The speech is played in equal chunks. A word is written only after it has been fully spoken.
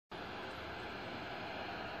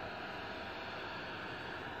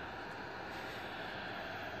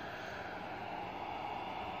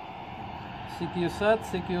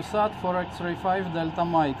CQ-SAT, 4 X-ray 5 Delta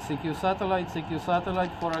Mike. CQ satellite,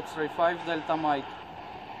 4 X-ray 5 Delta Mike.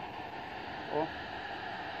 О.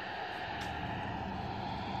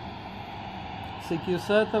 CQ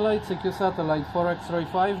satellite, 4 X-ray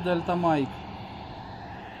 5 Delta Mike.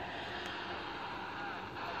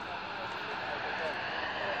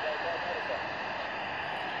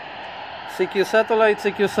 CQ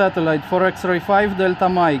satellite, 4 X-ray 5 Delta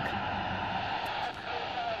Mike.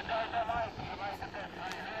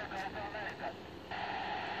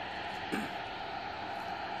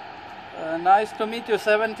 Nice to meet you,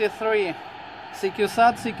 73. CQ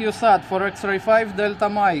sat, 4 X-ray 5 Delta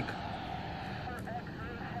Mike.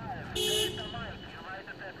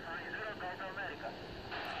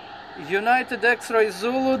 United X-ray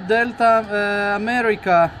Zulu Delta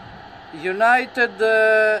America. United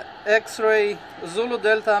X-ray Zulu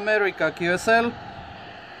Delta America, QSL.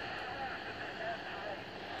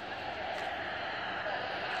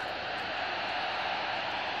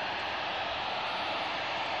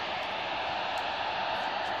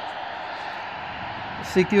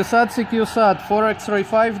 CQ sat, 4 X-ray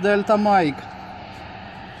 5 Delta Mike.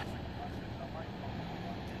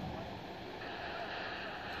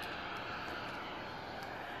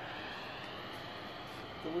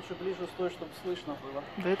 Ты лучше ближе стой, чтобы слышно было.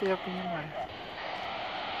 Да это я понимаю.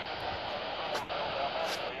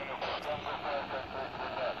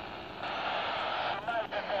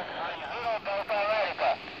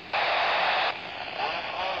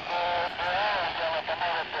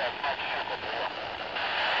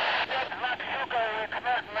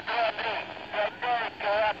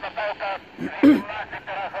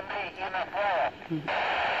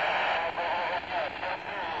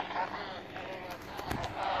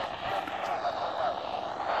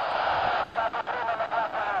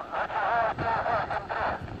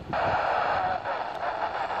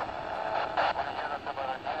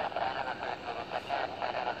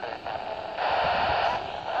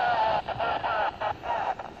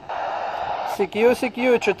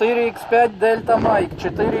 CQ 4X5 Delta Mike,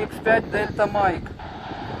 4X5 Delta Mike.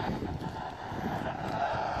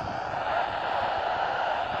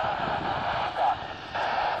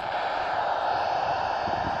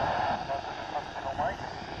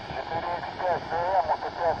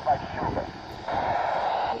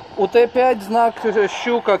 УТ-5 знак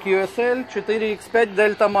щука QSL, 4X5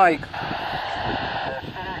 Delta Mike.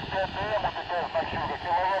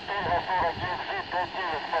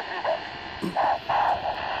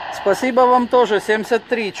 Спасибо вам тоже,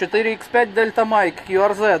 73, 4X5 Delta Mike,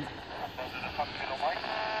 QRZ.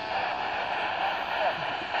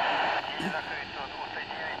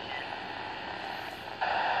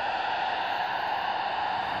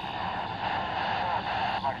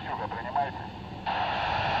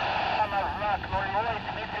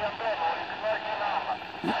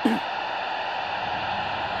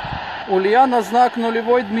 Ульяна, знак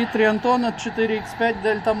нулевой, Дмитрий Антон от 4X5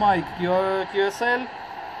 Delta Mike, QSL.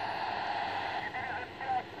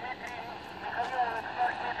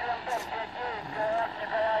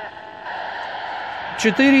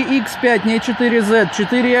 Четыре X5, не 4Z,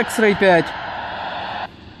 4 X-ray 5.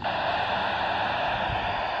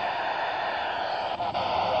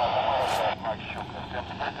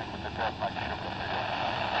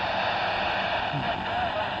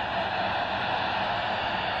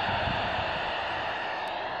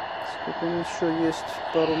 Сколько у нас еще есть?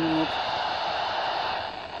 Пару минут.